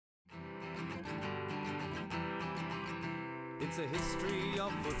It's a history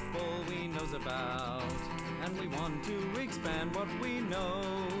of football we knows about, and we want to expand what we know.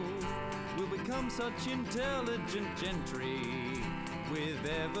 We'll become such intelligent gentry with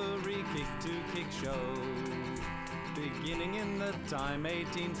every kick-to-kick show. Beginning in the time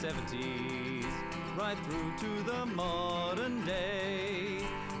 1870s, right through to the modern day.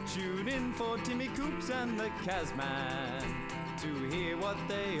 Tune in for Timmy Coops and the Kazman to hear what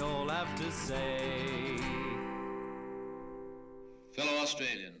they all have to say. Fellow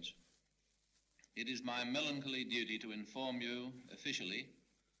Australians, it is my melancholy duty to inform you officially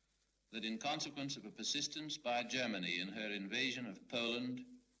that in consequence of a persistence by Germany in her invasion of Poland,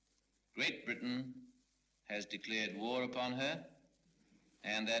 Great Britain has declared war upon her,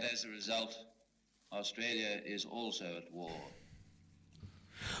 and that as a result, Australia is also at war.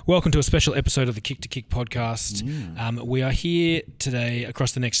 Welcome to a special episode of the Kick to Kick podcast. We are here today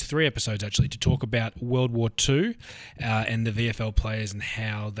across the next 3 episodes actually to talk about World War II and the VFL players and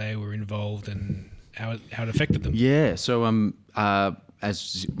how they were involved and how it affected them. Yeah, so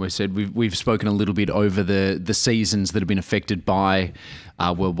as we said, we've spoken a little bit over the seasons that have been affected by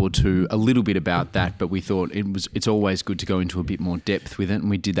World War II, a little bit about that, but we thought it's always good to go into a bit more depth with it,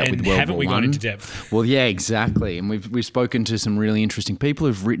 and we did that with World War I. Haven't we gone into depth? Well, yeah, exactly, and we've spoken to some really interesting people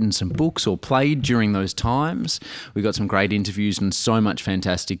who've written some books or played during those times. We got some great interviews and so much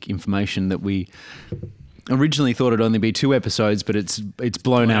fantastic information that we originally thought it'd only be 2 episodes, but it's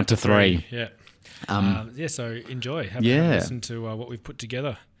blown out to 3. Yeah. So enjoy. Have a listen to what we've put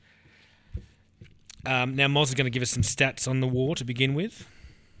together. Now, Moz is going to give us some stats on the war to begin with.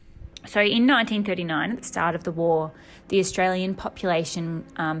 So in 1939, at the start of the war, the Australian population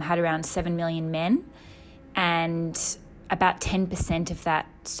had around 7 million men, and about 10% of that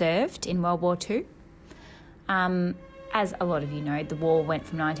served in World War II. As a lot of you know, the war went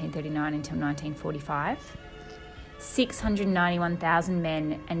from 1939 until 1945. 691,000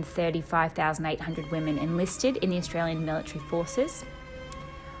 men and 35,800 women enlisted in the Australian military forces.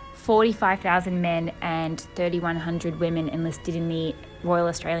 45,000 men and 3,100 women enlisted in the Royal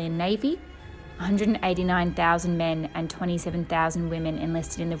Australian Navy. 189,000 men and 27,000 women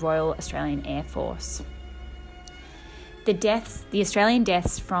enlisted in the Royal Australian Air Force. The Australian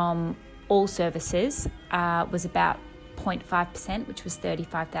deaths from all services was about 0.5%, which was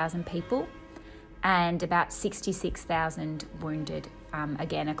 35,000 people, and about 66,000 wounded,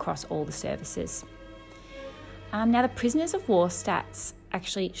 again, across all the services. Now, the prisoners of war stats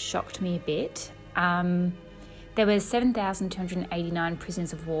actually shocked me a bit. There were 7,289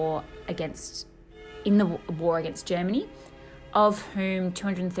 prisoners of war in the war against Germany, of whom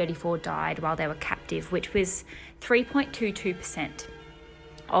 234 died while they were captive, which was 3.22%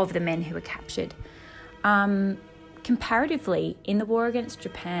 of the men who were captured. Comparatively, in the war against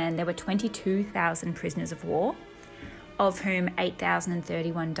Japan, there were 22,000 prisoners of war, of whom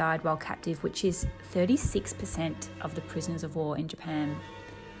 8,031 died while captive, which is 36% of the prisoners of war in Japan.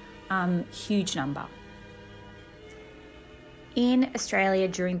 Huge number. In Australia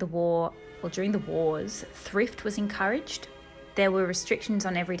during the wars, thrift was encouraged. There were restrictions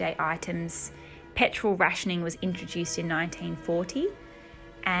on everyday items. Petrol rationing was introduced in 1940.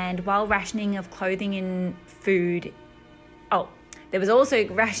 And while rationing of clothing and food... there was also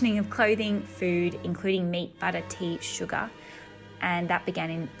rationing of clothing, food, including meat, butter, tea, sugar, and that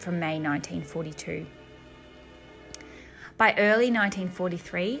began from May 1942. By early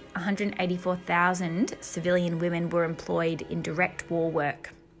 1943, 184,000 civilian women were employed in direct war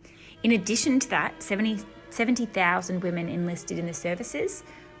work. In addition to that, 70,000 women enlisted in the services,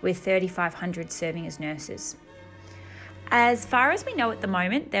 with 3,500 serving as nurses. As far as we know at the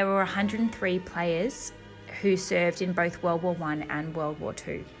moment, there were 103 players who served in both World War I and World War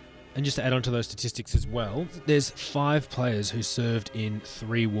II. And just to add on to those statistics as well, there's 5 players who served in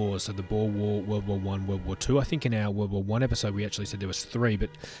 3 wars. So the Boer War, World War I, World War II. I think in our World War I episode we actually said there was 3, but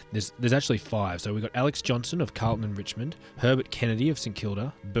there's actually 5. So we've got Alex Johnson of Carlton and Richmond, Herbert Kennedy of St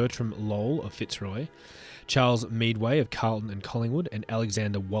Kilda, Bertram Lowell of Fitzroy, Charles Meadway of Carlton and Collingwood, and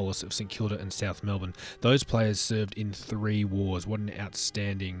Alexander Wallace of St Kilda and South Melbourne. Those players served in 3 wars. What an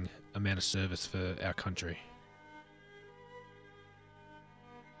outstanding amount of service for our country.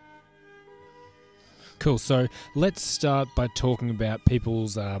 Cool. So let's start by talking about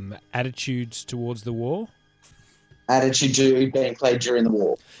people's attitudes towards the war. Attitude being played during the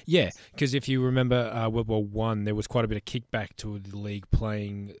war. Yeah, because if you remember World War I, there was quite a bit of kickback to the league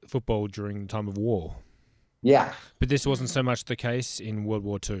playing football during the time of war. Yeah. But this wasn't so much the case in World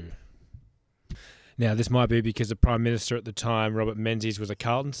War II. Now, this might be because the Prime Minister at the time, Robert Menzies, was a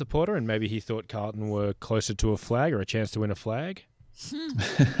Carlton supporter, and maybe he thought Carlton were closer to a flag or a chance to win a flag.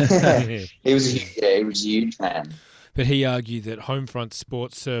 He was a huge fan. But he argued that Homefront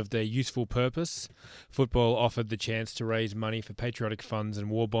sports served their useful purpose. Football offered the chance to raise money for patriotic funds and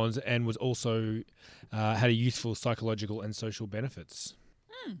war bonds, and was also had a useful psychological and social benefits.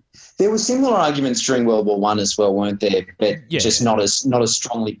 There were similar arguments during World War One as well, weren't there? But Yeah. just not as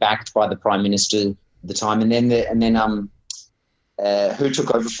strongly backed by the Prime Minister at the time. And then who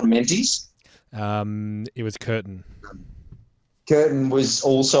took over from Menzies? It was Curtin. Curtin was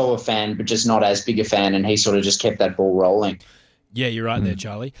also a fan, but just not as big a fan, and he sort of just kept that ball rolling. Yeah, you're right there,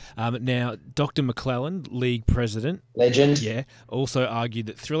 Charlie. Now, Dr. McClelland, league president, Legend. also argued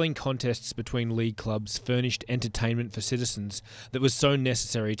that thrilling contests between league clubs furnished entertainment for citizens that was so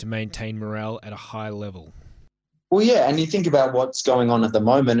necessary to maintain morale at a high level. Well, yeah, and you think about what's going on at the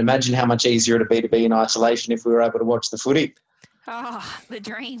moment. Imagine how much easier it would be to be in isolation if we were able to watch the footy. Oh, the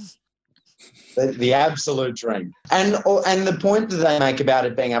dream. The absolute dream. And the point that they make about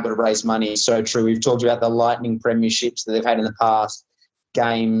it being able to raise money is so true. We've talked about the Lightning premierships that they've had in the past,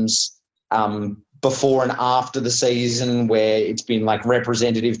 games before and after the season where it's been like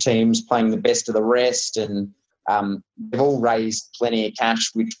representative teams playing the best of the rest, and they've all raised plenty of cash,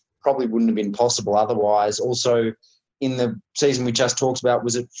 which probably wouldn't have been possible otherwise. Also, in the season we just talked about,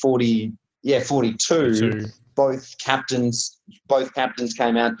 was it 40? Yeah, 42. Both captains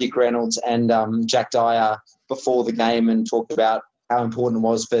came out, Dick Reynolds and Jack Dyer, before the game and talked about how important it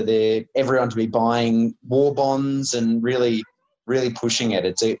was for everyone to be buying war bonds and really, really pushing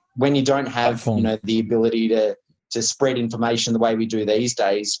it. When you don't have the ability to spread information the way we do these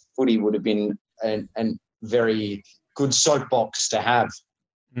days, footy would have been a very good soapbox to have.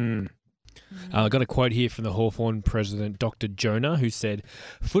 I got a quote here from the Hawthorn president, Dr. Jonah, who said,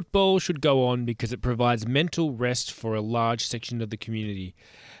 "Football should go on because it provides mental rest for a large section of the community.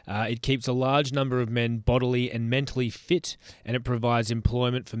 It keeps a large number of men bodily and mentally fit, and it provides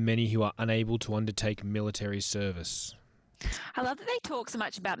employment for many who are unable to undertake military service." I love that they talk so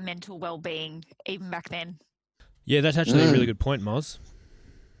much about mental well-being even back then. Yeah, that's actually a really good point, Moz.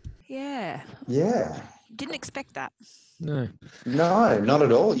 Yeah. Yeah. Didn't expect that. No, not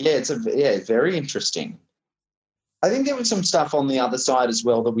at all. Yeah, it's very interesting. I think there was some stuff on the other side as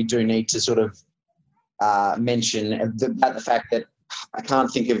well that we do need to sort of mention about the fact that I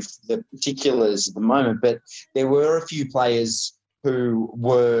can't think of the particulars at the moment, but there were a few players who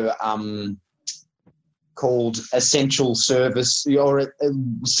were called essential service, or it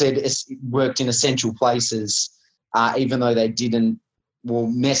said worked in essential places, even though they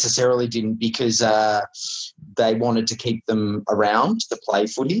necessarily didn't, because they wanted to keep them around to play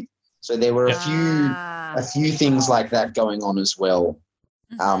footy. So there were a few things like that going on as well,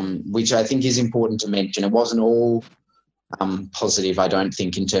 which I think is important to mention. It wasn't all positive, I don't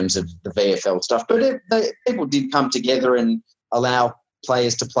think, in terms of the VFL stuff, but people did come together and allow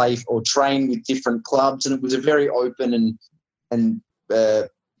players to play or train with different clubs, and it was a very open and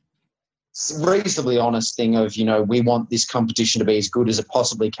reasonably honest thing of, we want this competition to be as good as it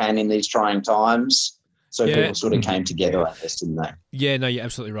possibly can in these trying times. So people sort of came together, I guess, didn't they? Yeah, no, you're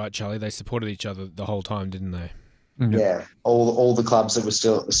absolutely right, Charlie. They supported each other the whole time, didn't they? Yeah, all the clubs that were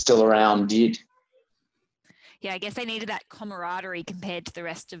still around did. Yeah, I guess they needed that camaraderie compared to the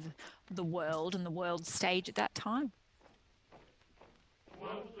rest of the world and the world stage at that time.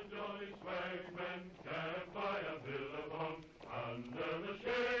 Once the jolly swagmen camped by a billabong under the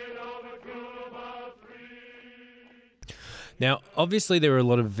shade of a coolabah tree. Now, obviously, there were a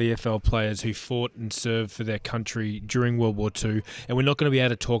lot of VFL players who fought and served for their country during World War II, and we're not going to be able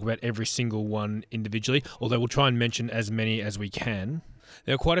to talk about every single one individually, although we'll try and mention as many as we can.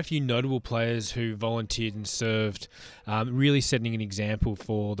 There are quite a few notable players who volunteered and served, really setting an example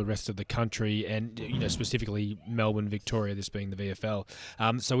for the rest of the country and, specifically Melbourne, Victoria, this being the VFL.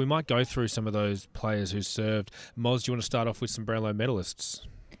 So we might go through some of those players who served. Moz, do you want to start off with some Brownlow medalists?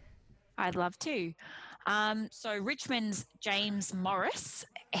 I'd love to. So Richmond's James Morris,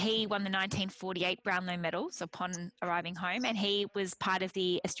 he won the 1948 Brownlow medals upon arriving home, and he was part of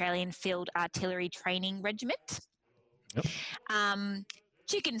the Australian Field Artillery Training Regiment. Yep.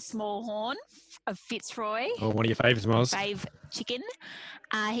 Chicken Smallhorn of Fitzroy. Oh, one of your favourites, Moz. Fave Chicken.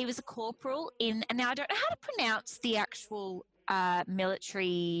 He was a corporal in, and now I don't know how to pronounce the actual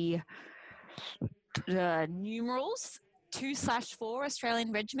military numerals, 2/4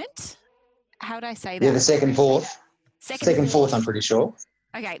 Australian Regiment. How would I say that? Yeah, the second, fourth, I'm pretty sure.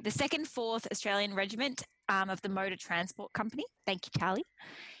 Okay, the 2nd, 4th Australian Regiment of the Motor Transport Company. Thank you, Charlie.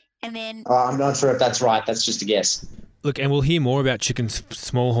 And then... I'm not sure if that's right. That's just a guess. Look, and we'll hear more about Chicken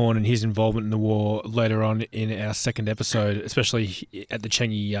Smallhorn and his involvement in the war later on in our second episode, especially at the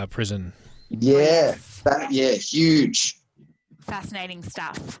Changi prison. Yeah, huge. Fascinating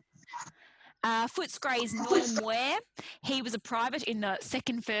stuff. Footscray's Norm Ware. He was a private in the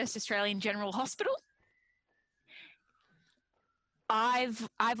 1st Australian General Hospital.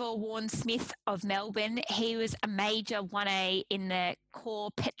 Ivor Warren Smith of Melbourne. He was a major 1A in the Core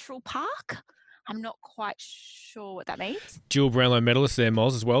Petrol Park. I'm not quite sure what that means. Dual Brownlow medalist there,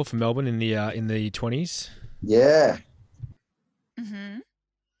 Moz, as well, from Melbourne in the 20s. Yeah.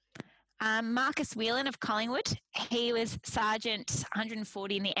 Mm-hmm. Marcus Whelan of Collingwood. He was Sergeant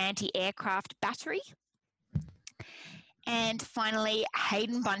 140 in the Anti-Aircraft Battery. And finally,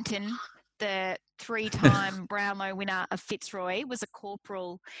 Hayden Bunton, the 3-time Brownlow winner of Fitzroy, was a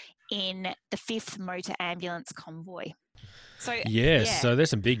corporal in the 5th Motor Ambulance Convoy. So so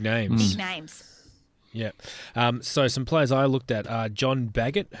there's some big names. Big names. Yeah. So some players I looked at are John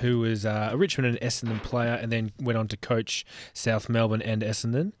Baggett, who was a Richmond and Essendon player and then went on to coach South Melbourne and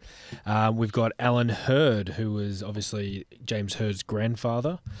Essendon. We've got Alan Hurd, who was obviously James Hurd's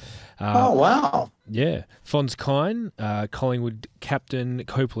grandfather. Oh, wow. Yeah. Fons Kine, Collingwood captain,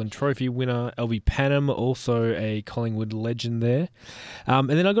 Copeland Trophy winner. Elvie Panham, also a Collingwood legend there. And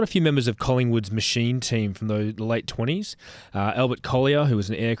then I've got a few members of Collingwood's machine team from the late 20s. Albert Collier, who was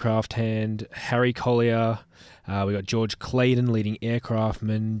an aircraft hand. Harry Collier. We got George Clayton, leading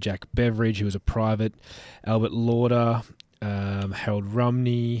aircraftman. Jack Beveridge, who was a private. Albert Lauder. Harold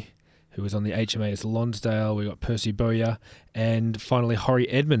Rumney, who was on the HMAS Lonsdale. We got Percy Bowyer, and finally Horry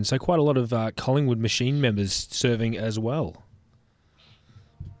Edmonds. So quite a lot of Collingwood machine members serving as well.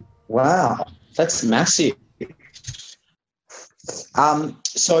 Wow, that's massive.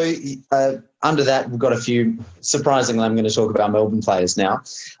 So under that, we've got a few. Surprisingly, I'm going to talk about Melbourne players now.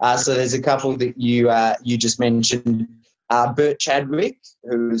 So there's a couple that you just mentioned. Bert Chadwick,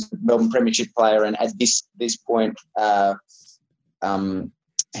 who's a Melbourne Premiership player, and at this point,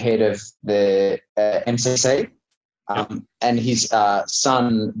 head of the MCC, and his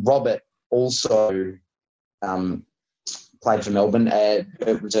son Robert also played for Melbourne.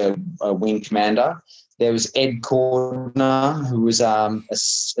 It was a wing commander. There was Ed Cordner, who was a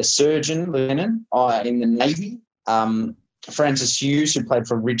surgeon lieutenant in the Navy. Francis Hughes, who played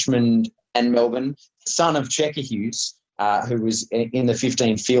for Richmond and Melbourne, son of Checker Hughes, who was in the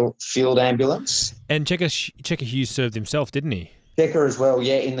 15 field ambulance. And Checker Hughes served himself, didn't he? Checker as well,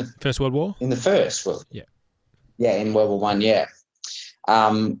 yeah. In the First World War? In the First World. Yeah. Yeah, in World War One, yeah.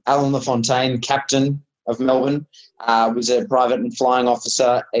 Alan LaFontaine, captain of Melbourne, was a private and flying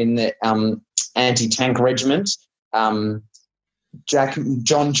officer in the anti-tank regiment. Jack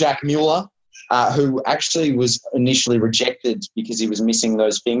Mueller, who actually was initially rejected because he was missing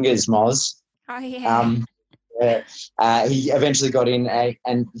those fingers, Moz. Oh, yeah. He eventually got in,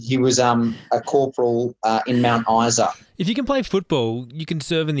 and he was a corporal in Mount Isa. If you can play football, you can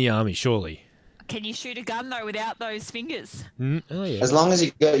serve in the army, surely. Can you shoot a gun, though, without those fingers? Oh, yeah. As long as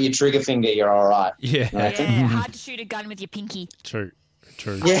you got your trigger finger, you're all right. Yeah. Yeah, hard to shoot a gun with your pinky. True.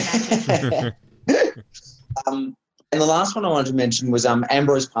 Yeah. And the last one I wanted to mention was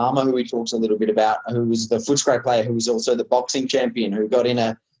Ambrose Palmer, who we talked a little bit about, who was the Footscray player, who was also the boxing champion, who got in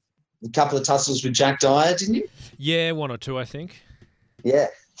a couple of tussles with Jack Dyer, didn't you? Yeah, one or two, I think. Yeah.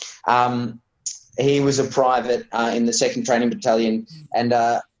 He was a private in the 2nd Training Battalion and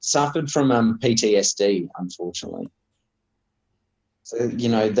suffered from PTSD, unfortunately. So,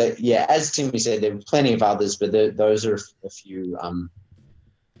 as Timmy said, there were plenty of others, but those are a few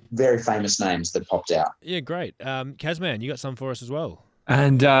very famous names that popped out. Yeah, great. Kazman, you got some for us as well.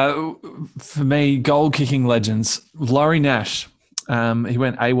 And for me, goal-kicking legends, Laurie Nash. He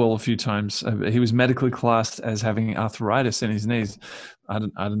went AWOL a few times. He was medically classed as having arthritis in his knees. I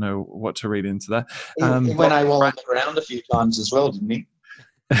don't know what to read into that. He went AWOL on the ground a few times as well, didn't he?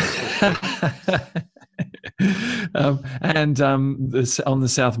 On the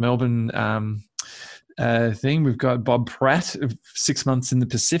South Melbourne thing, we've got Bob Pratt, 6 months in the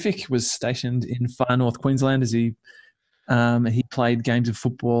Pacific, was stationed in far north Queensland as he played games of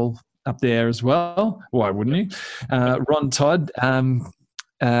football up there as well. Why wouldn't he? Ron Todd,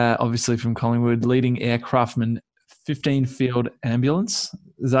 obviously from Collingwood, leading aircraftman, 15 field ambulance.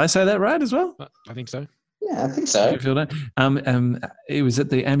 Did I say that right as well? I think so. Yeah, I think so. It was at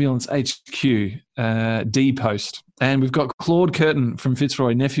the ambulance HQ D post, and we've got Claude Curtin from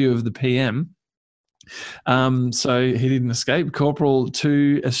Fitzroy, nephew of the PM. So he didn't escape. Corporal,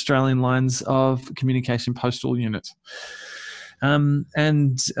 2 Australian Lines of Communication Postal Unit. Also,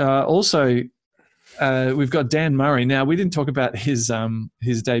 we've got Dan Murray. Now, we didn't talk about his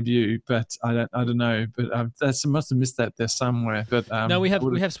debut, but I don't know. But I must have missed that there somewhere. But no, we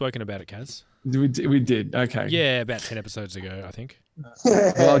have spoken about it, Kaz. We did. Okay. Yeah, about 10 episodes ago, I think.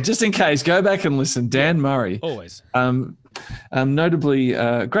 Well, just in case, go back and listen. Dan Murray, Always. notably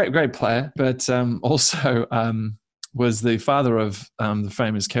great player, but also was the father of the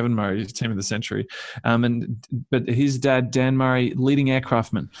famous Kevin Murray, team of the century. But his dad, Dan Murray, leading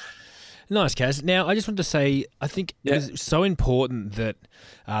aircraftman. Nice, Kaz. Now, I just want to say, I think it's so important that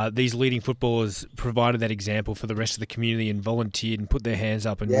these leading footballers provided that example for the rest of the community and volunteered and put their hands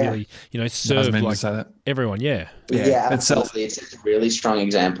up and really, served like everyone. Yeah. Yeah, absolutely. It's a really strong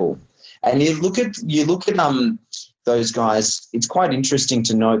example. And you look at those guys. It's quite interesting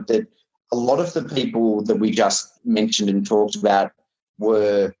to note that a lot of the people that we just mentioned and talked about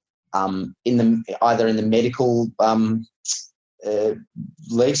were either in the medical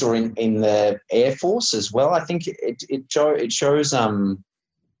leagues or in the Air Force as well. I think it shows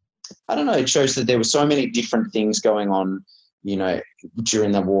I don't know, it shows that there were so many different things going on,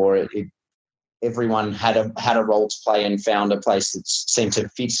 during the war. Everyone had a role to play and found a place that seemed to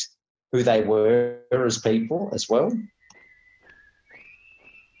fit who they were as people as well.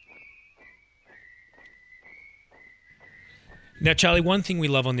 Now, Charlie, one thing we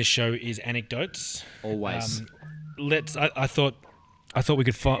love on this show is anecdotes. Always. I thought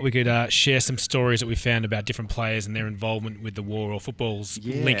we could share some stories that we found about different players and their involvement with the war or football's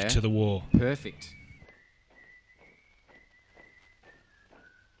link to the war. Perfect.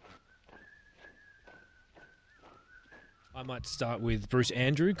 I might start with Bruce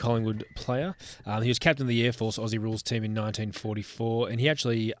Andrew, Collingwood player. He was captain of the Air Force Aussie Rules team in 1944, and he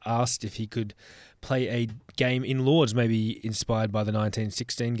actually asked if he could play a game in Lords, maybe inspired by the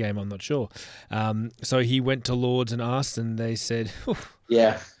 1916 game, I'm not sure. So he went to Lords and asked, and they said,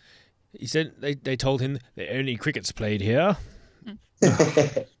 yeah. He said they told him the only cricket's played here.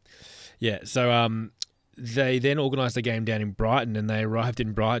 Yeah, so they then organised a game down in Brighton, and they arrived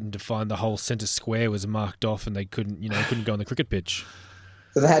in Brighton to find the whole centre square was marked off, and they couldn't go on the cricket pitch.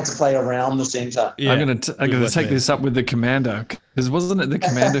 So they had to play around the centre. Yeah, I'm going to take this up with the commander, because wasn't it the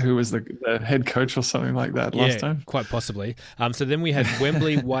commander who was the head coach or something like that last time? Quite possibly. So then we had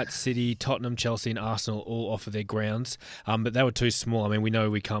Wembley, White City, Tottenham, Chelsea and Arsenal all offer their grounds, but they were too small. I mean, we know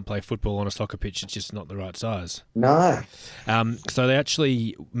we can't play football on a soccer pitch. It's just not the right size. No. So they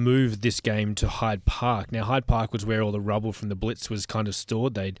actually moved this game to Hyde Park. Now, Hyde Park was where all the rubble from the Blitz was kind of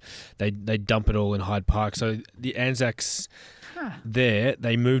stored. They'd dump it all in Hyde Park. So the Anzacs... There,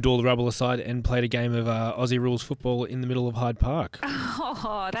 they moved all the rubble aside and played a game of Aussie Rules football in the middle of Hyde Park.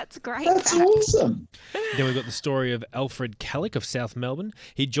 Oh, that's great. That's awesome. Then we've got the story of Alfred Callick of South Melbourne.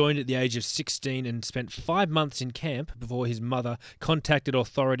 He joined at the age of 16 and spent 5 months in camp before his mother contacted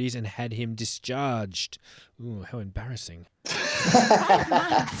authorities and had him discharged. Ooh, how embarrassing. 5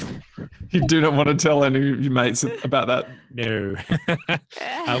 months. You do not want to tell any of your mates about that. No.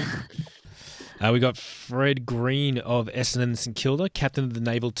 We got Fred Green of Essendon St Kilda, captain of the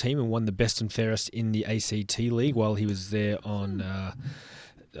naval team and won the best and fairest in the ACT League while he was there on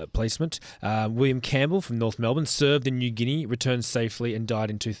placement. William Campbell from North Melbourne served in New Guinea, returned safely and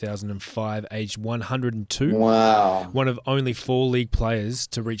died in 2005, aged 102. Wow. One of only 4 league players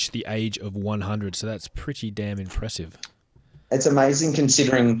to reach the age of 100, so that's pretty damn impressive. It's amazing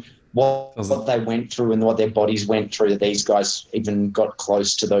considering what they went through and what their bodies went through, that these guys even got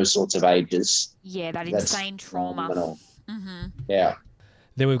close to those sorts of ages. Yeah, that's insane trauma. Mm-hmm. Yeah.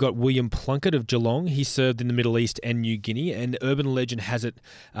 Then we've got William Plunkett of Geelong. He served in the Middle East and New Guinea, and urban legend has it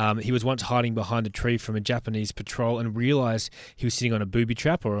he was once hiding behind a tree from a Japanese patrol and realised he was sitting on a booby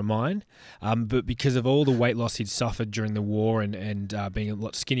trap or a mine. But because of all the weight loss he'd suffered during the war and being a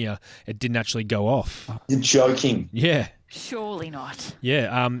lot skinnier, it didn't actually go off. You're joking. Yeah. Surely not.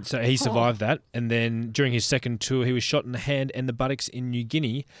 Yeah, so he survived that, and then during his second tour, he was shot in the hand and the buttocks in New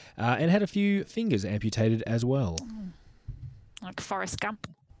Guinea, and had a few fingers amputated as well. Like Forrest Gump.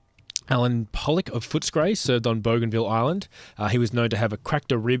 Alan Pollock of Footscray served on Bougainville Island. He was known to have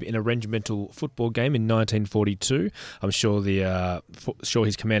cracked a rib in a regimental football game in 1942. I'm sure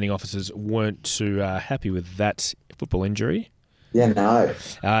his commanding officers weren't too happy with that football injury. Yeah, no.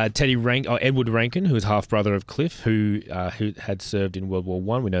 Edward Rankin, who was half-brother of Cliff, who had served in World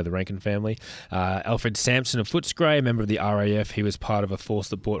War I. We know the Rankin family. Alfred Sampson of Footscray, a member of the RAF. He was part of a force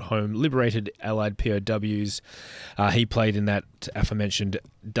that brought home liberated Allied POWs. He played in that aforementioned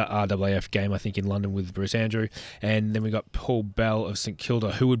RAF game, I think, in London with Bruce Andrew. And then we got Paul Bell of St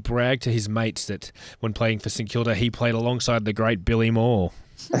Kilda, who would brag to his mates that when playing for St Kilda, he played alongside the great Billy Moore.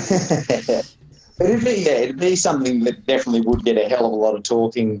 It'd be something that definitely would get a hell of a lot of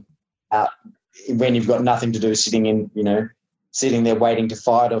talking when you've got nothing to do, sitting there waiting to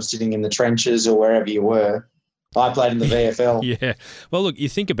fight, or sitting in the trenches or wherever you were. I played in the VFL. Yeah. Well, look, you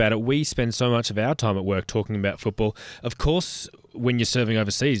think about it, we spend so much of our time at work talking about football. Of course, when you're serving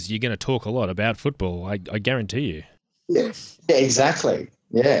overseas, you're going to talk a lot about football. I guarantee you. Yeah, exactly.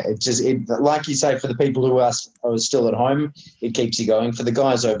 Yeah, like you say, for the people who are still at home, it keeps you going. For the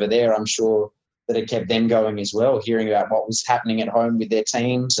guys over there, I'm sure that it kept them going as well, hearing about what was happening at home with their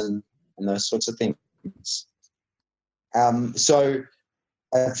teams and those sorts of things. So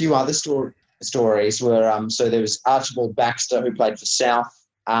a few other stories were, so there was Archibald Baxter, who played for South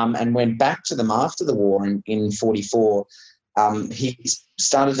and went back to them after the war in 44. He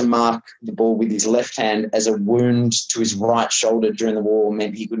started to mark the ball with his left hand, as a wound to his right shoulder during the war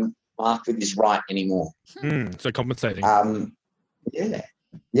meant he couldn't mark with his right anymore. So compensating. So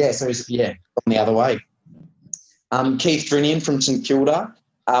he's gone the other way. Keith Drinian from St Kilda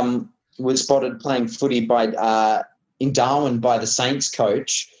was spotted playing footy in Darwin by the Saints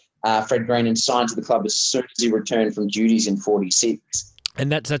coach, Fred Green, and signed to the club as soon as he returned from duties in 46. And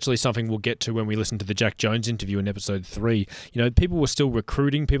that's actually something we'll get to when we listen to the Jack Jones interview in episode 3. You know, people were still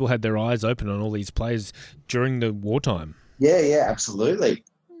recruiting. People had their eyes open on all these players during the wartime. Yeah, absolutely.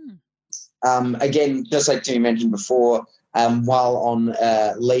 Again, just like Timmy mentioned before, while on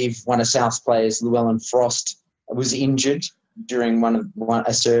leave, one of South's players, Llewellyn Frost, was injured during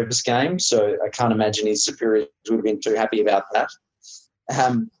a service game. So I can't imagine his superiors would have been too happy about that.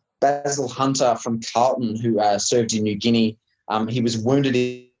 Basil Hunter from Carlton, who served in New Guinea, he was wounded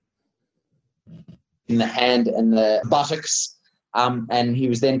in the hand and the buttocks, and he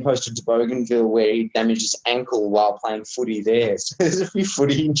was then posted to Bougainville, where he damaged his ankle while playing footy there. So there's a few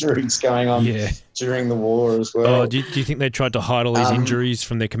footy injuries going on during the war as well. Oh, do you think they tried to hide all these injuries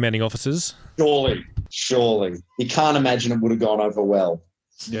from their commanding officers? Surely. You can't imagine it would have gone over well.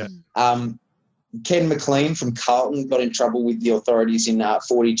 Yeah. Ken McLean from Carlton got in trouble with the authorities in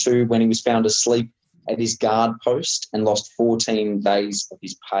 42 when he was found asleep at his guard post and lost 14 days of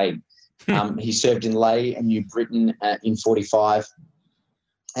his pay. He served in Lae and New Britain in 45,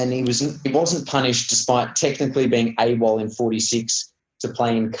 and he wasn't punished despite technically being AWOL in 46 to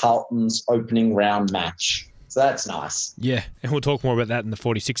play in Carlton's opening round match. So that's nice. Yeah, and we'll talk more about that in the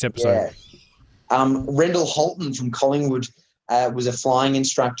 46 episode. Yeah. Rendell Holton from Collingwood was a flying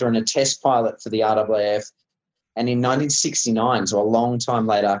instructor and a test pilot for the RAAF, and in 1969, so a long time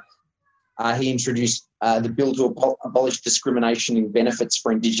later, he introduced the bill to abolish discrimination in benefits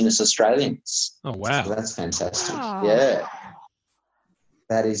for Indigenous Australians. Oh, wow. So that's fantastic. Oh. Yeah.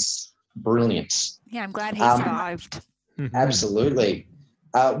 That is brilliant. Yeah, I'm glad he survived. Absolutely.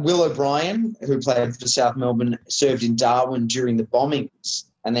 Will O'Brien, who played for South Melbourne, served in Darwin during the bombings,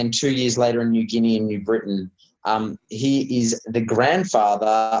 and then 2 years later in New Guinea and New Britain. He is the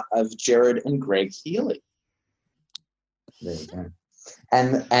grandfather of Jared and Greg Healy. There you go.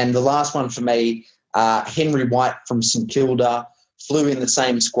 And the last one for me, Henry White from St Kilda, flew in the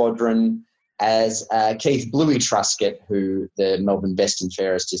same squadron as Keith Bluey Truscott, who the Melbourne Best and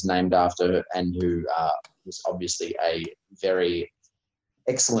Fairest is named after, and who was obviously a very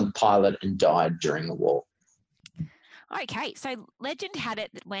excellent pilot and died during the war. Okay, so legend had it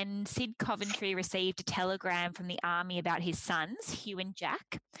that when Sid Coventry received a telegram from the army about his sons, Hugh and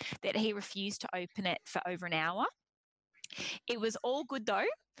Jack, that he refused to open it for over an hour. It was all good though,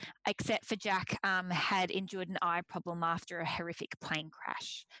 except for Jack had endured an eye problem after a horrific plane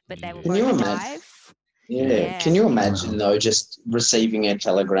crash. But they were both alive. Yeah. Can you imagine though, just receiving a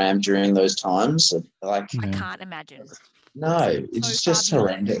telegram during those times? I can't imagine. No, it's just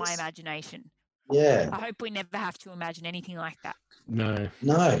horrendous. My imagination. Yeah. I hope we never have to imagine anything like that. No.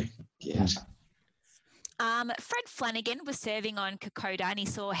 Yeah. Fred Flanagan was serving on Kokoda and he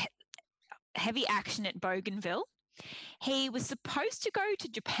saw heavy action at Bougainville. He was supposed to go to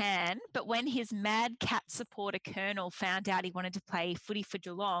Japan, but when his Mad Cat supporter colonel found out he wanted to play footy for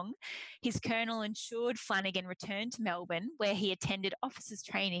Geelong, his colonel ensured Flanagan returned to Melbourne, where he attended officers'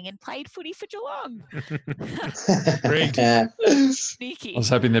 training and played footy for Geelong. Great. Sneaky. I was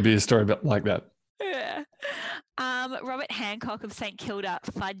hoping there'd be a story about like that. Yeah. Robert Hancock of St Kilda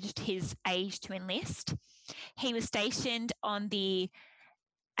fudged his age to enlist. He was stationed on the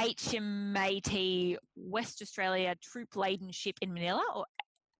HMAT West Australia troop-laden ship in Manila, or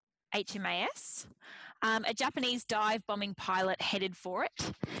HMAS. A Japanese dive bombing pilot headed for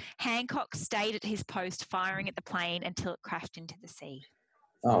it. Hancock stayed at his post firing at the plane until it crashed into the sea.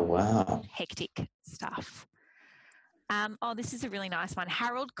 Oh, wow. Hectic stuff. This is a really nice one.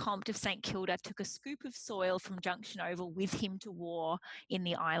 Harold Compt of St Kilda took a scoop of soil from Junction Oval with him to war in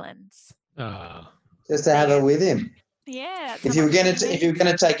the islands. Just to have it with him. Yeah. If you were going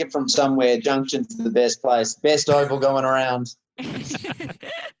to take it from somewhere, Junction's the best place. Best oval going around.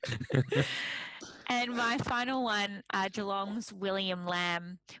 And my final one, Geelong's William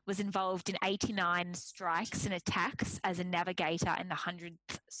Lamb was involved in 89 strikes and attacks as a navigator in the 100th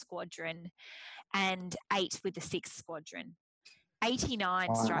Squadron and 8 with the 6th Squadron.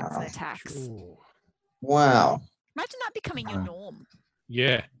 89 strikes and attacks. Ooh. Wow. Imagine that becoming your norm.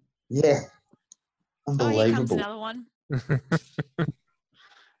 Yeah. Yeah. Oh, here comes Unbelievable. another one.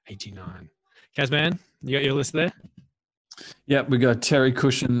 89. Kazman, you got your list there? Yep, we got Terry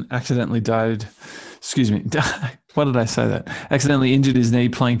Cushion accidentally died. Excuse me. Why did I say that? Accidentally injured his knee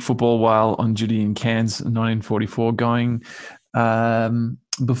playing football while on duty in Cairns in 1944.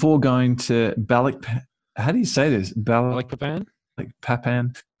 Before going to Balikpapan. How do you say this? Balikpapan?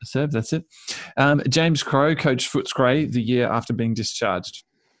 Papan serve. That's it. James Crowe coached Footscray the year after being discharged.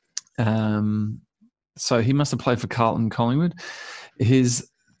 So he must have played for Carlton Collingwood. His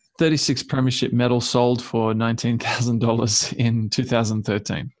 36 premiership medal sold for $19,000 in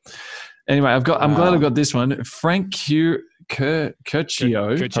 2013. Anyway, I'm glad I got this one. Frank Curcio,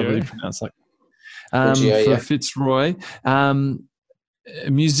 probably pronounced like for Fitzroy, a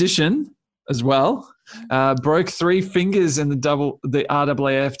musician as well. Broke 3 fingers in the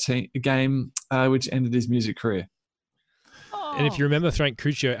RAAF game, which ended his music career. And if you remember, Frank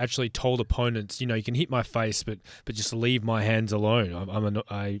Crucio actually told opponents, you can hit my face, but just leave my hands alone.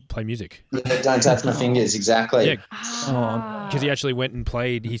 I play music. Yeah, don't touch my fingers, exactly. Yeah, because he actually went and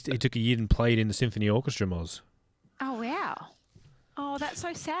played. He took a year and played in the symphony orchestra, Moz. Oh, wow. Oh, that's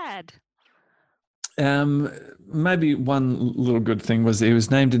so sad. Maybe one little good thing was he was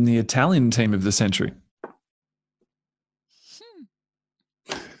named in the Italian team of the century.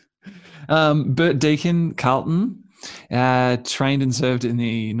 Bert Deakin, Carlton. Trained and served in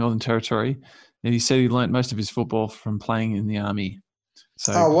the Northern Territory, and he said he learnt most of his football from playing in the army.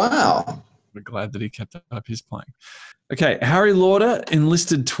 So, oh wow! We're glad that he kept up his playing. Okay, Harry Lauder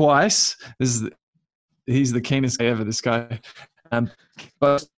enlisted twice. He's the keenest guy ever. This guy,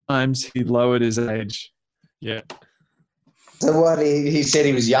 both times he lowered his age. Yeah. So what? He said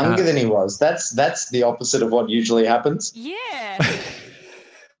he was younger than he was. That's the opposite of what usually happens. Yeah.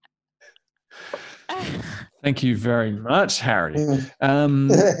 Thank you very much, Harry.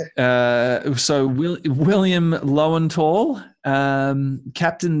 So William Lowenthal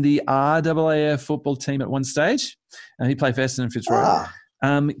captained the RAAF football team at one stage. He played for Essendon and Fitzroy.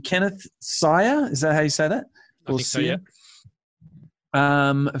 Kenneth Sire, is that how you say that? I think so, yeah.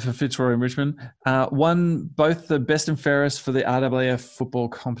 For Fitzroy and Richmond. Won both the best and fairest for the RAAF football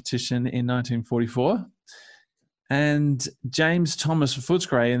competition in 1944. And James Thomas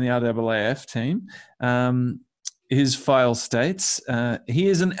Footscray in the RAAF team, his file states, he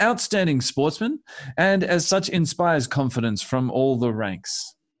is an outstanding sportsman and as such inspires confidence from all the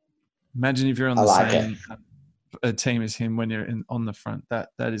ranks. Imagine if you're on the same team as him when you're on the front. That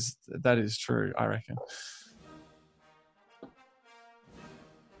is true, I reckon.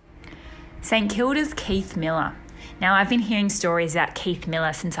 St Kilda's Keith Miller. Now, I've been hearing stories about Keith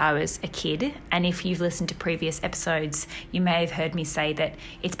Miller since I was a kid, and if you've listened to previous episodes, you may have heard me say that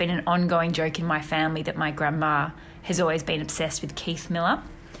it's been an ongoing joke in my family that my grandma has always been obsessed with Keith Miller.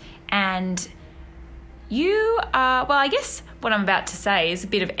 And I guess what I'm about to say is a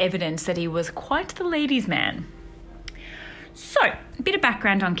bit of evidence that he was quite the ladies' man. So, a bit of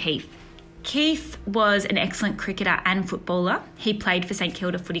background on Keith. Keith was an excellent cricketer and footballer. He played for St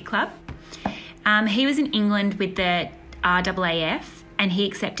Kilda Footy Club. He was in England with the RAAF and he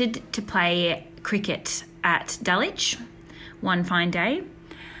accepted to play cricket at Dulwich one fine day.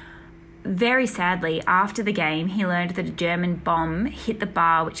 Very sadly, after the game, he learned that a German bomb hit the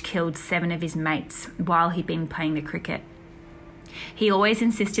bar which killed 7 of his mates while he'd been playing the cricket. He always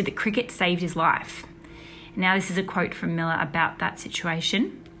insisted that cricket saved his life. Now this is a quote from Miller about that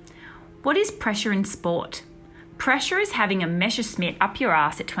situation. What is pressure in sport? Pressure is having a Messerschmitt up your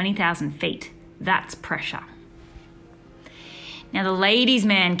ass at 20,000 feet. That's pressure. Now, the ladies'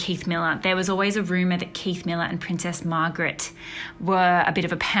 man, Keith Miller, there was always a rumour that Keith Miller and Princess Margaret were a bit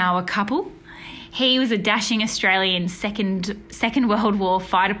of a power couple. He was a dashing Australian Second World War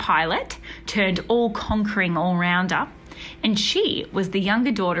fighter pilot turned all-conquering all-rounder, and she was the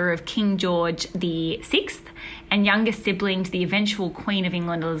younger daughter of King George VI and younger sibling to the eventual Queen of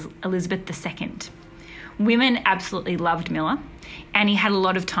England, Elizabeth II. Women absolutely loved Miller, and he had a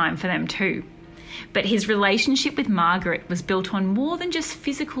lot of time for them too. But his relationship with Margaret was built on more than just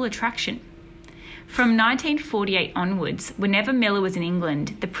physical attraction. From 1948 onwards, whenever Miller was in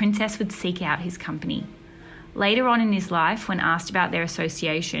England, the princess would seek out his company. Later on in his life, when asked about their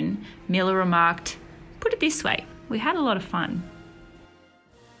association, Miller remarked, "Put it this way, we had a lot of fun."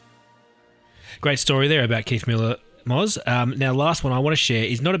 Great story there about Keith Miller. Moz. Now, last one I want to share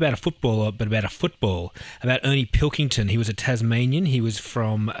is not about a footballer, but about a football, about Ernie Pilkington. He was a Tasmanian. He was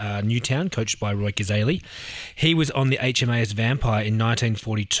from Newtown, coached by Roy Cazaly. He was on the HMAS Vampire in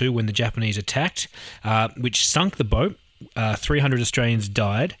 1942 when the Japanese attacked, which sunk the boat. 300 Australians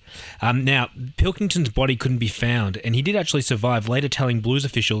died. Now, Pilkington's body couldn't be found, and he did actually survive, later telling Blues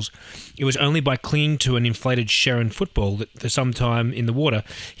officials it was only by clinging to an inflated Sherrin football that for some time in the water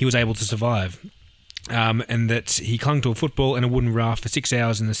he was able to survive. And that he clung to a football and a wooden raft for 6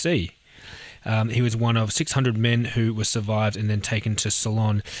 hours in the sea. He was one of 600 men who were survived and then taken to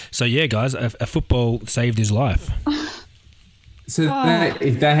Ceylon. So, yeah, guys, a football saved his life. So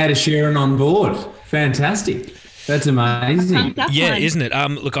they had a Sherrin on board. Fantastic. That's amazing. Yeah, isn't it?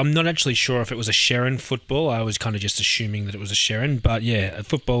 Look, I'm not actually sure if it was a Sherrin football. I was kind of just assuming that it was a Sherrin. But, yeah, a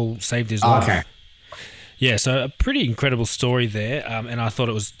football saved his life. Okay. Yeah, so a pretty incredible story there, and I thought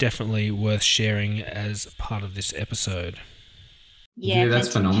it was definitely worth sharing as part of this episode. Yeah, that's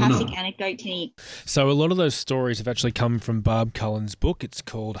phenomenal. Fantastic anecdote, Tinny. So a lot of those stories have actually come from Barb Cullen's book. It's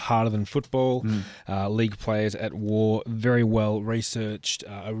called Harder Than Football, League Players at War. Very well researched,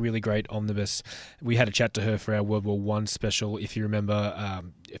 a really great omnibus. We had a chat to her for our World War I special, if you remember,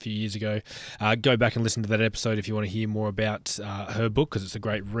 a few years ago. Go back and listen to that episode if you want to hear more about her book, because it's a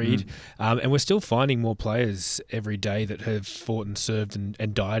great read. And we're still finding more players every day that have fought and served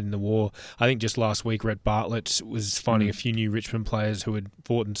and died in the war. I think just last week, Rhett Bartlett was finding a few new Richmond players who had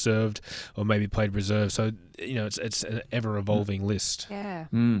fought and served or maybe played reserve. So, you know, it's an ever-evolving list. Yeah.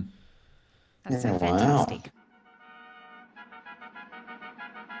 That's Yeah, wow. fantastic.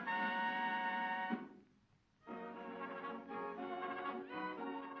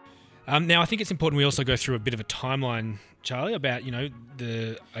 Now, I think it's important we also go through a bit of a timeline, Charlie, about, you know,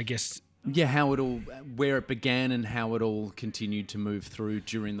 Yeah, how it all, where it began and how it all continued to move through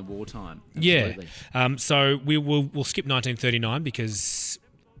during the wartime. Absolutely. Yeah. So we'll skip 1939 because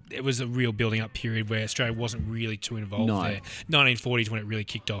it was a real building up period where Australia wasn't really too involved there. 1940 is when it really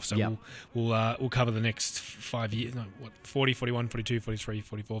kicked off. So we'll cover the next 5 years. No, 40, 41, 42, 43,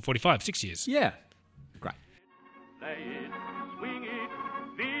 44, 45, 6 years. Yeah. Great. Play it, swing it,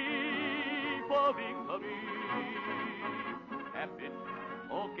 V for victory. Tap it,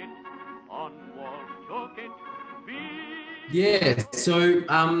 poke it, onward, choke it, V. Yeah, so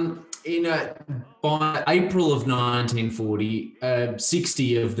by April of 1940,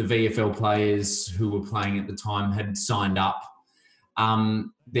 60 of the VFL players who were playing at the time had signed up.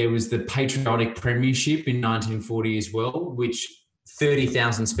 There was the Patriotic Premiership in 1940 as well, which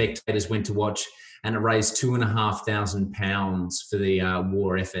 30,000 spectators went to watch, and it raised £2,500 for the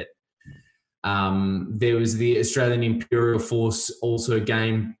war effort. There was the Australian Imperial Force also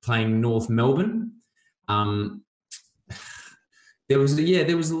game playing North Melbourne. There was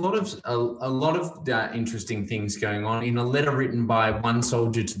a lot of interesting things going on. In a letter written by one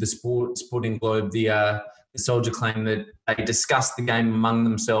soldier to the Sporting Globe, the soldier claimed that they discussed the game among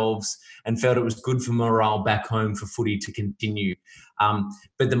themselves and felt it was good for morale back home for footy to continue.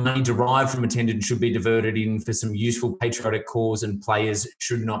 But the money derived from attendance should be diverted in for some useful patriotic cause, and players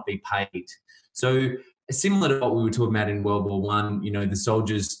should not be paid. So similar to what we were talking about in World War I, you know, the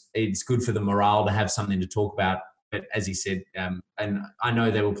soldiers, it's good for the morale to have something to talk about. But as he said, and I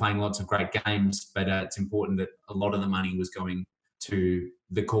know they were playing lots of great games, but it's important that a lot of the money was going to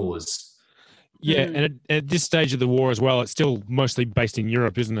the cause. Yeah, and at this stage of the war as well, it's still mostly based in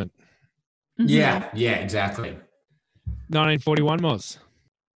Europe, isn't it? Yeah, exactly. 1941, Moz.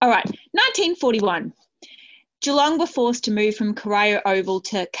 All right, 1941. Geelong were forced to move from Corio Oval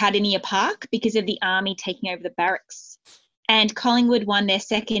to Cardinia Park because of the army taking over the barracks. And Collingwood won their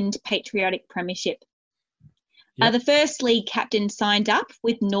second patriotic premiership. Yep. The first league captain signed up,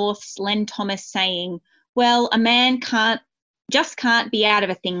 with North's Len Thomas saying, "Well, a man can't be out of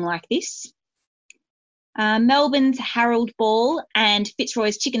a thing like this." Melbourne's Harold Ball and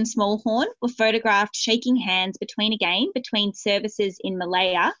Fitzroy's Chicken Smallhorn were photographed shaking hands between a game between services in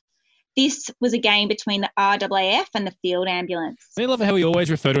Malaya. This was a game between the RAAF and the Field Ambulance. I love how we always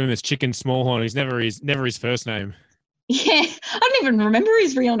refer to him as Chicken Smallhorn. He's never his first name. Yeah, I don't even remember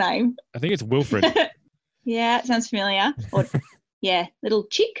his real name. I think it's Wilfred. Yeah, it sounds familiar. Or, yeah, little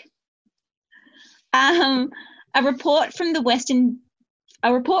chick. A report from the Western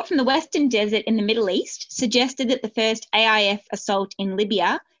Desert in the Middle East suggested that the first AIF assault in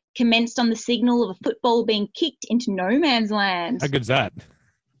Libya commenced on the signal of a football being kicked into no man's land. How good's that?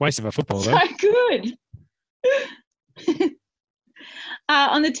 Waste of a football, though. So good.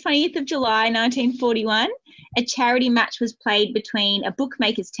 On the 20th of July, 1941, a charity match was played between a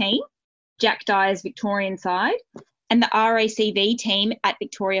bookmakers team, Jack Dyer's Victorian side, and the RACV team at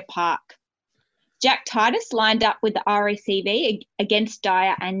Victoria Park. Jack Titus lined up with the RACV against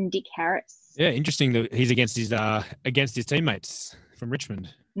Dyer and Dick Harris. Yeah, interesting that he's against his teammates from Richmond.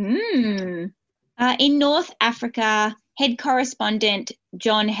 In North Africa, head correspondent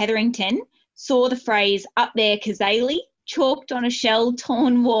John Hetherington saw the phrase "up there, Kazali" chalked on a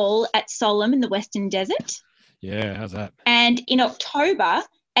shell-torn wall at Sollum in the Western Desert. Yeah, how's that? And in October,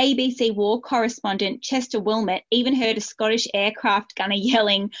 ABC war correspondent Chester Wilmot even heard a Scottish aircraft gunner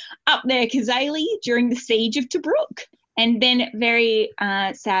yelling, "Up there, Kazali," during the siege of Tobruk. And then, very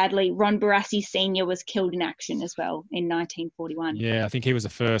sadly, Ron Barassi Sr. was killed in action as well in 1941. Yeah, I think he was the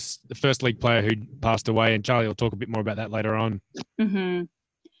first league player who passed away, and Charlie will talk a bit more about that later on. Mm-hmm.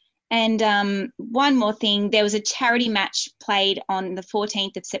 And one more thing, there was a charity match played on the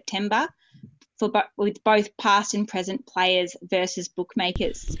 14th of September with both past and present players versus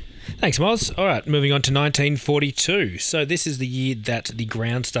bookmakers. Thanks, Moz. All right, moving on to 1942. So this is the year that the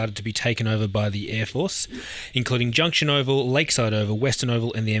ground started to be taken over by the Air Force, including Junction Oval, Lakeside Oval, Western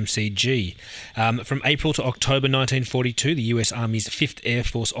Oval and the MCG. From April to October 1942, the US Army's 5th Air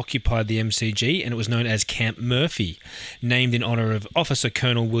Force occupied the MCG, and it was known as Camp Murphy, named in honour of Officer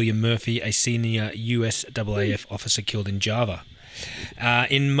Colonel William Murphy, a senior USAAF officer killed in Java.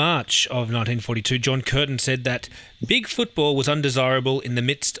 In March of 1942, John Curtin said that big football was undesirable in the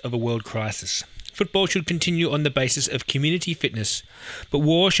midst of a world crisis. Football should continue on the basis of community fitness, but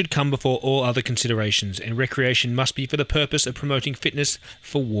war should come before all other considerations, and recreation must be for the purpose of promoting fitness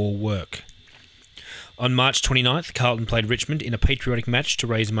for war work. On March 29th, Carlton played Richmond in a patriotic match to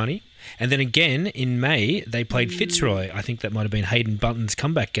raise money. And then again, in May, they played Fitzroy. I think that might have been Hayden Bunton's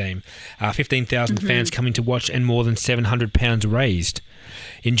comeback game. 15,000 fans coming to watch and more than £700 raised.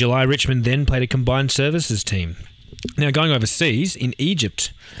 In July, Richmond then played a combined services team. Now, going overseas, in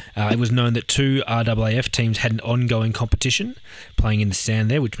Egypt, it was known that 2 RAAF teams had an ongoing competition, playing in the sand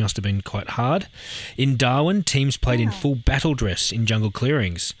there, which must have been quite hard. In Darwin, teams played in full battle dress in jungle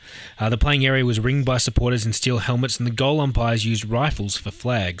clearings. The playing area was ringed by supporters in steel helmets, and the goal umpires used rifles for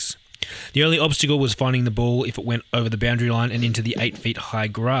flags. The only obstacle was finding the ball if it went over the boundary line and into the 8 feet high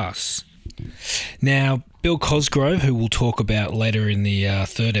grass. Now, Bill Cosgrove, who we'll talk about later in the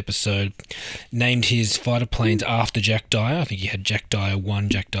third episode, named his fighter planes after Jack Dyer. I think he had Jack Dyer 1,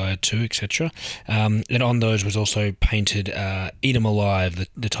 Jack Dyer 2, etc. And on those was also painted "Eat 'em alive,"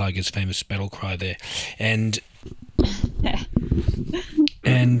 the Tigers' famous battle cry there. And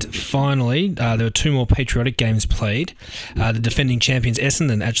finally, there were 2 more patriotic games played. The defending champions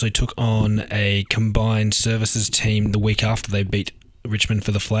Essendon actually took on a combined services team the week after they beat Richmond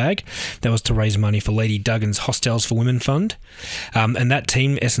for the flag. That was to raise money for Lady Duggan's Hostels for Women Fund. And that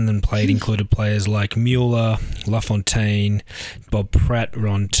team Essendon played included players like Mueller, LaFontaine, Bob Pratt,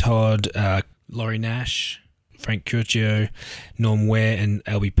 Ron Todd, Laurie Nash, Frank Curcio, Norm Ware and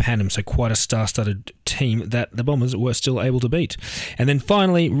Albie Panham. So quite a star-studded team that the Bombers were still able to beat. And then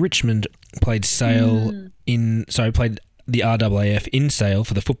finally, Richmond played played the RAAF in Sale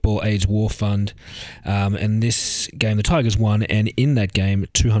for the Football AIDS War Fund. And this game, the Tigers won, and in that game,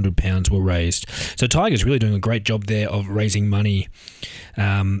 £200 were raised. So Tigers really doing a great job there of raising money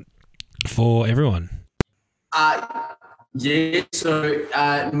for everyone. Yeah, so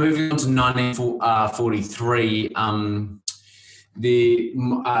moving on to 1943,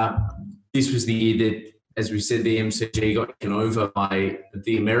 this was the year that, as we said, the MCG got taken over by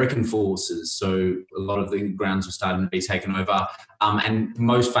the American forces. So a lot of the grounds were starting to be taken over. And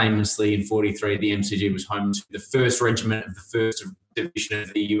most famously in 43, the MCG was home to the 1st Regiment of the 1st Division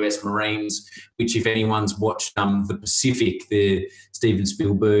of the US Marines, which if anyone's watched The Pacific, the Steven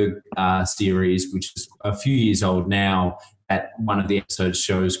Spielberg series, which is a few years old now, that one of the episodes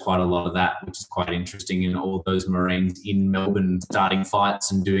shows quite a lot of that, which is quite interesting, and all those Marines in Melbourne starting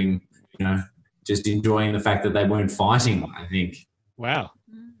fights and doing, just enjoying the fact that they weren't fighting, I think. Wow.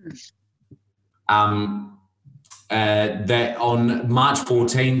 That on March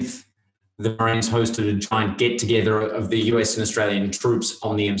 14th, the Marines hosted a giant get-together of the US and Australian troops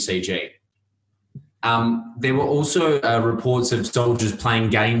on the MCG. There were also reports of soldiers playing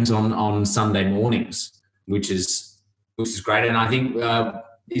games on Sunday mornings, which is great. And I think,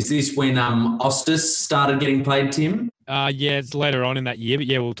 is this when Ostis started getting played, Tim? Yeah, it's later on in that year, but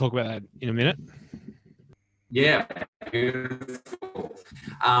yeah, we'll talk about that in a minute. Yeah, beautiful.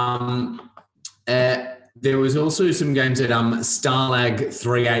 There was also some games at Stalag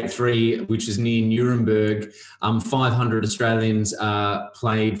 383, which is near Nuremberg. 500 Australians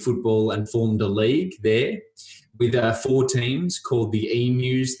played football and formed a league there with 4 teams called the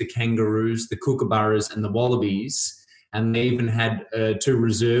Emus, the Kangaroos, the Kookaburras and the Wallabies. And they even had 2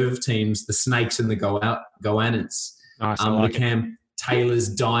 reserve teams, the Snakes and the Goannas. Nice, The Taylor's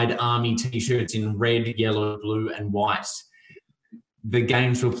dyed army T-shirts in red, yellow, blue, and white. The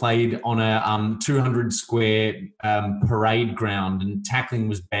games were played on a 200 square parade ground, and tackling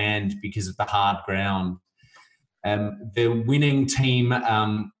was banned because of the hard ground. The winning team,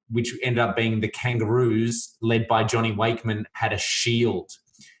 which ended up being the Kangaroos, led by Johnny Wakeman, had a shield,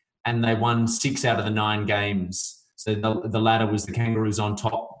 and they won 6 out of the 9 games. So the latter was the Kangaroos on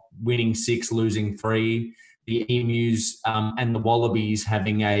top, winning 6, losing 3. The Emus and the Wallabies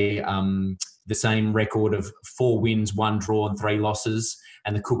having the same record of 4 wins, 1 draw, and 3 losses,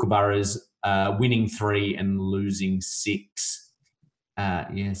 and the Kookaburras winning 3 and losing 6.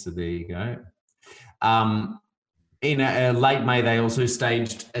 So there you go. In late May, they also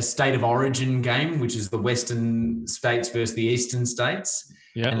staged a State of Origin game, which is the Western states versus the Eastern states.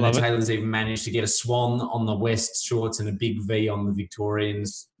 Yeah, and the Taylors even managed to get a swan on the West shorts and a big V on the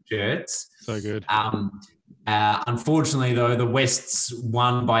Victorians shirts. So good. Unfortunately, though, the Wests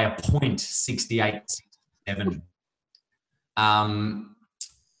won by a point, 68-7.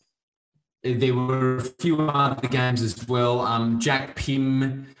 There were a few other games as well. Jack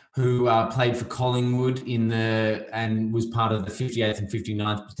Pym, who played for Collingwood and was part of the 58th and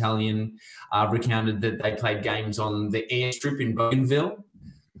 59th Battalion, recounted that they played games on the airstrip in Bougainville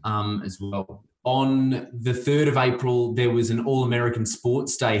as well. On the 3rd of April, there was an All-American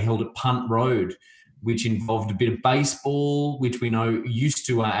Sports Day held at Punt Road, which involved a bit of baseball, which we know used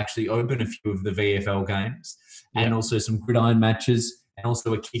to actually open a few of the VFL games, and also some gridiron matches, and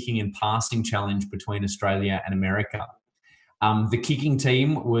also a kicking and passing challenge between Australia and America. The kicking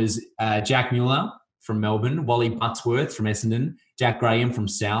team was Jack Mueller from Melbourne, Wally Buttsworth from Essendon, Jack Graham from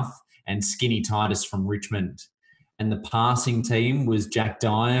South, and Skinny Titus from Richmond. And the passing team was Jack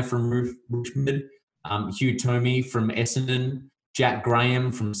Dyer from Richmond, Hugh Tomey from Essendon, Jack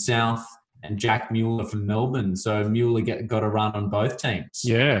Graham from South, and Jack Mueller from Melbourne. So Mueller got a run on both teams.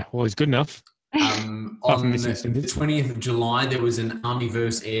 Yeah, well, he's good enough. On the 20th of July, there was an Army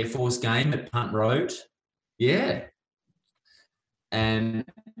versus Air Force game at Punt Road. Yeah. And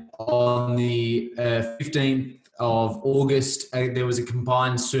on the 15th of August, there was a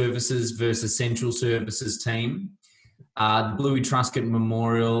combined services versus central services team. The Bluey Truscott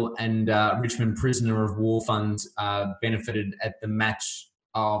Memorial and Richmond Prisoner of War Funds benefited at the match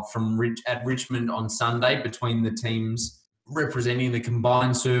at Richmond on Sunday between the teams representing the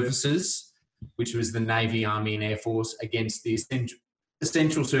combined services, which was the Navy, Army and Air Force, against the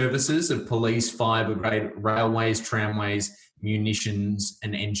essential services of police, fire brigade, railways, tramways, munitions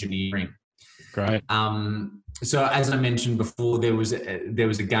and engineering. Great. So as I mentioned before, there was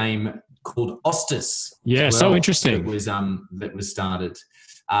a game called Ostis. Yeah, so interesting. That was started,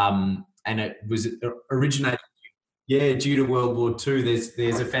 and it was originated. Yeah, due to World War II,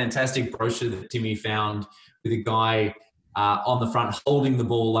 there's a fantastic brochure that Timmy found with a guy on the front holding the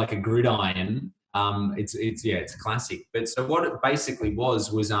ball like a gridiron. It's classic. But so what it basically was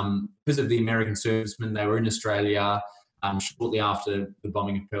because of the American servicemen, they were in Australia shortly after the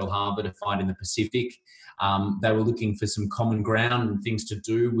bombing of Pearl Harbor to fight in the Pacific. They were looking for some common ground and things to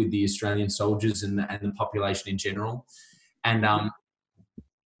do with the Australian soldiers and the population in general. And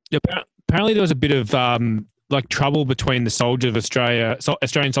apparently there was a bit of trouble between the soldiers of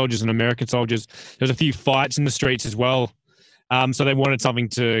Australian soldiers and American soldiers. There was a few fights in the streets as well. So they wanted something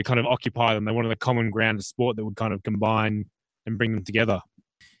to kind of occupy them. They wanted a common ground of sport that would kind of combine and bring them together.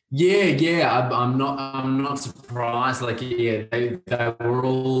 Yeah. I'm not surprised. They were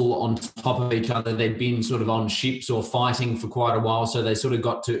all on top of each other. They'd been sort of on ships or fighting for quite a while, so they sort of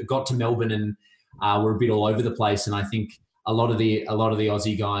got to Melbourne and were a bit all over the place. And I think a lot of the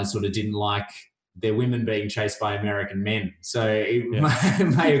Aussie guys sort of didn't like their women being chased by American men, so it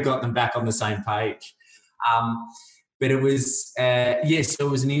may have got them back on the same page. But it was so it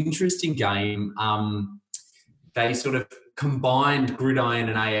was an interesting game. They sort of combined gridiron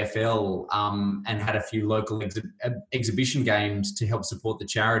and AFL and had a few local exhibition games to help support the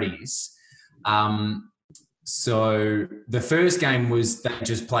charities. So the first game was they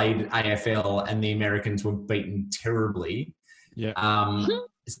just played AFL and the Americans were beaten terribly. Yeah.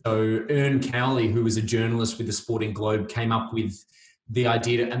 So Ern Cowley, who was a journalist with the Sporting Globe, came up with the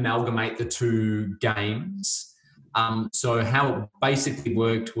idea to amalgamate the two games. So how it basically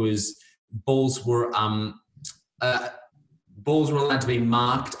worked was balls were allowed to be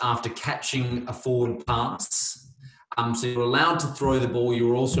marked after catching a forward pass. So you were allowed to throw the ball. You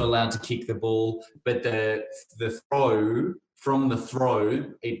were also allowed to kick the ball, but the throw,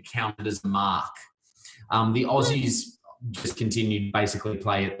 it counted as a mark. The Aussies just continued to basically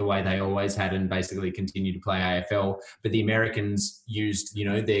play it the way they always had and basically continued to play AFL. But the Americans used,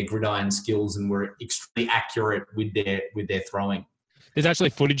 their gridiron skills and were extremely accurate with their throwing. There's actually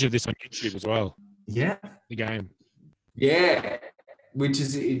footage of this on YouTube as well. Yeah. The game. Yeah. Which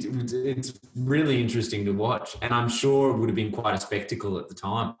is, it's really interesting to watch. And I'm sure it would have been quite a spectacle at the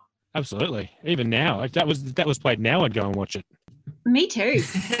time. Absolutely. Even now, if that was played now, I'd go and watch it. Me too.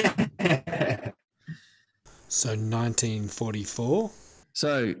 So 1944.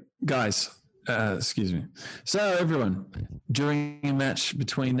 So, guys, excuse me. So, everyone, during a match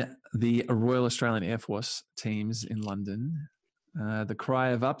between the Royal Australian Air Force teams in London, the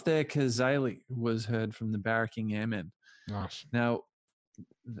cry of "Up there, Kazali" was heard from the barracking airmen. Nice. Now,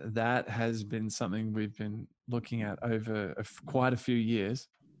 that has been something we've been looking at over quite a few years.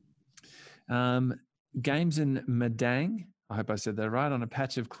 Games in Madang, I hope I said that right, on a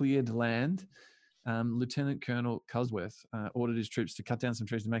patch of cleared land. Lieutenant Colonel Cosworth ordered his troops to cut down some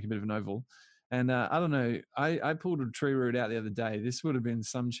trees to make a bit of an oval. And I don't know, I pulled a tree root out the other day. This would have been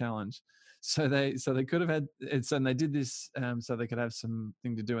some challenge. So they could have had it, and they did this so they could have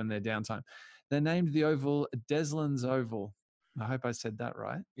something to do in their downtime. They named the oval Deslands Oval. I hope I said that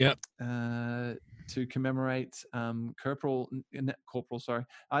right. Yep. To commemorate Corporal. Sorry,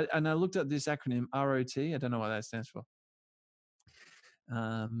 I looked at this acronym ROT. I don't know what that stands for.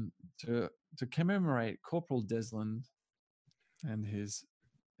 To commemorate Corporal Desland and his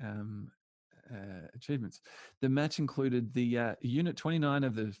achievements. The match included the Unit 29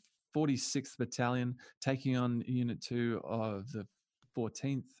 of the 46th Battalion taking on Unit 2 of the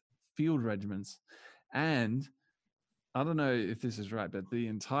 14th Field Regiments. And I don't know if this is right, but the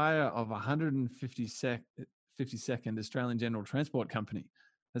entire of 152nd Australian General Transport Company.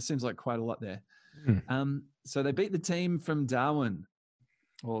 That seems like quite a lot there. So they beat the team from Darwin,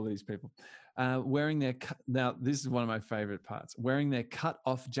 all these people, wearing their now this is one of my favorite parts, wearing their cut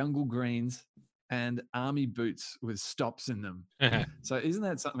off jungle greens and army boots with stops in them. So isn't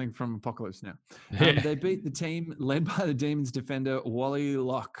that something from Apocalypse Now? They beat the team led by the Demons defender Wally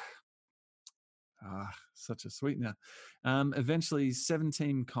Locke. Such a sweetener. Eventually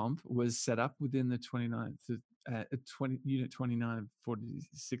 7-team comp was set up within the 29th Unit 29 of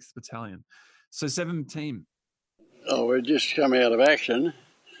 46th Battalion. So 7-team. Oh, we'd just come out of action,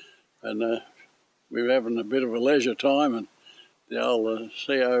 and we were having a bit of a leisure time, and the old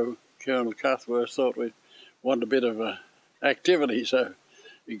CO, Colonel Cuthworth, thought we'd want a bit of activity, so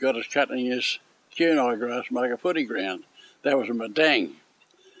he got us cutting his kunai grass to make a footy ground. That was a Madang.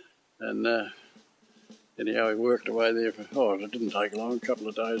 And anyhow, we worked away there for, it didn't take long, a couple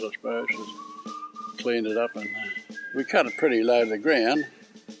of days, I suppose, just cleaned it up, and we cut it pretty low to the ground,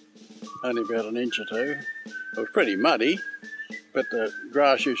 only about an inch or two. It was pretty muddy, but the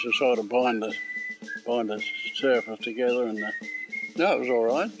grass used to sort of bind the surface together, and no, it was all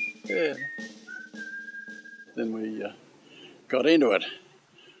right. Yeah. Then we got into it.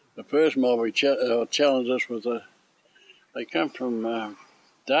 The first mob we challenged us was they come from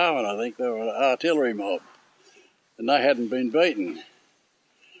Darwin, I think. They were an artillery mob, and they hadn't been beaten.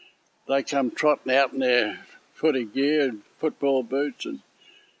 They come trotting out in their footy gear, football boots and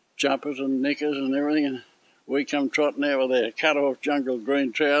jumpers and knickers and everything, and we come trotting out with our cut-off jungle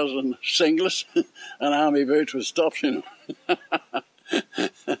green trousers and singlets and army boots with stops in them.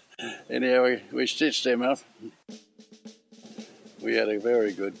 Anyhow, we stitched them up. We had a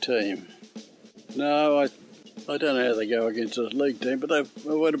very good team. No, I don't know how they go against this league team, but they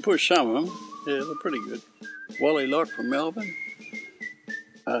would have pushed some of them. Yeah, they're pretty good. Wally Locke from Melbourne,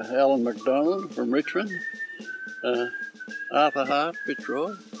 Alan McDonald from Richmond, Arthur Hart,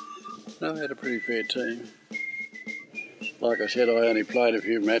 Fitzroy. No, we had a pretty fair team. Like I said, I only played a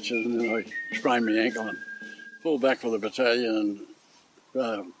few matches and then I sprained my ankle and pulled back for the battalion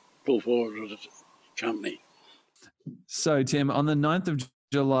and pulled forward with the company. So, Tim, on the 9th of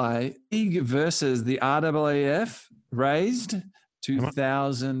July, League versus the RAAF raised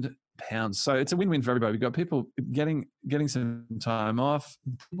 £2,000. So it's a win-win for everybody. We've got people getting some time off.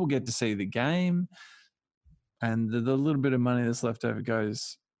 People get to see the game. And the little bit of money that's left over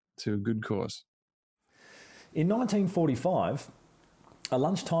goes to a good cause. In 1945, a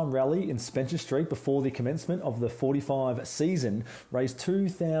lunchtime rally in Spencer Street before the commencement of the 45 season raised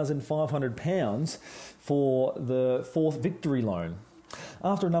 £2,500 for the 4th Victory Loan.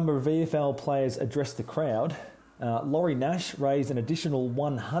 After a number of VFL players addressed the crowd, Laurie Nash raised an additional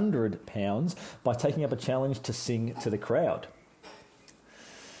 £100 by taking up a challenge to sing to the crowd.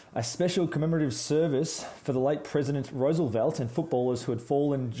 A special commemorative service for the late President Roosevelt and footballers who had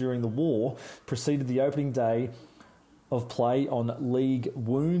fallen during the war preceded the opening day of play on League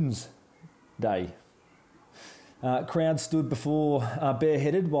Wounds Day. Crowd stood before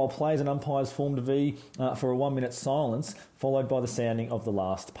bareheaded while players and umpires formed a V for a 1-minute silence, followed by the sounding of the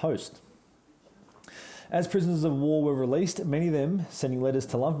last post. As prisoners of war were released, many of them sending letters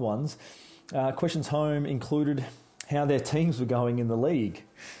to loved ones, questions home included how their teams were going in the league.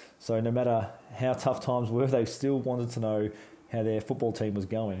 So no matter how tough times were, they still wanted to know how their football team was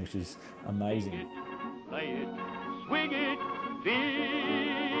going, which is amazing. Play it, swing it,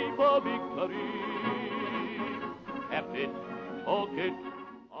 viva victory. Tap it, talk it.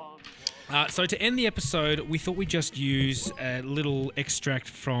 So to end the episode, we thought we'd just use a little extract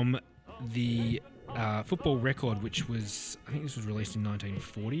from the football record, which was, I think this was released in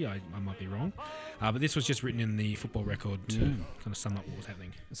 1940. I might be wrong. But this was just written in the football record to kind of sum up what was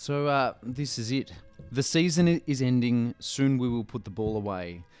happening. So this is it. The season is ending. Soon we will put the ball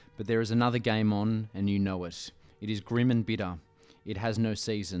away. But there is another game on, and you know it. It is grim and bitter. It has no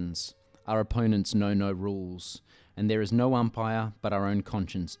seasons. Our opponents know no rules. And there is no umpire but our own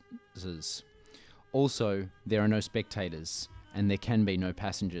consciences. Also, there are no spectators, and there can be no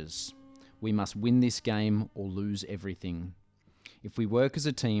passengers. We must win this game or lose everything. If we work as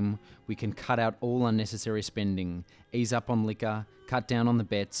a team, we can cut out all unnecessary spending, ease up on liquor, cut down on the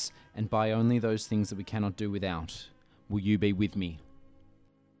bets, and buy only those things that we cannot do without. Will you be with me?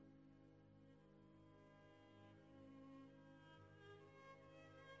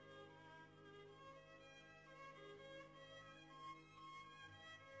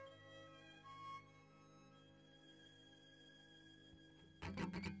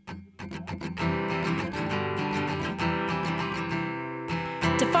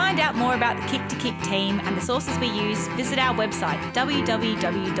 To find out more about the Kick to Kick team and the sources we use, visit our website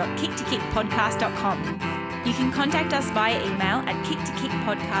www.kicktokickpodcast.com. You can contact us via email at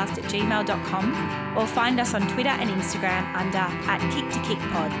kicktokickpodcast@gmail.com or find us on Twitter and Instagram under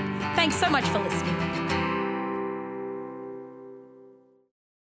 @KickToKickPod. Thanks so much for listening.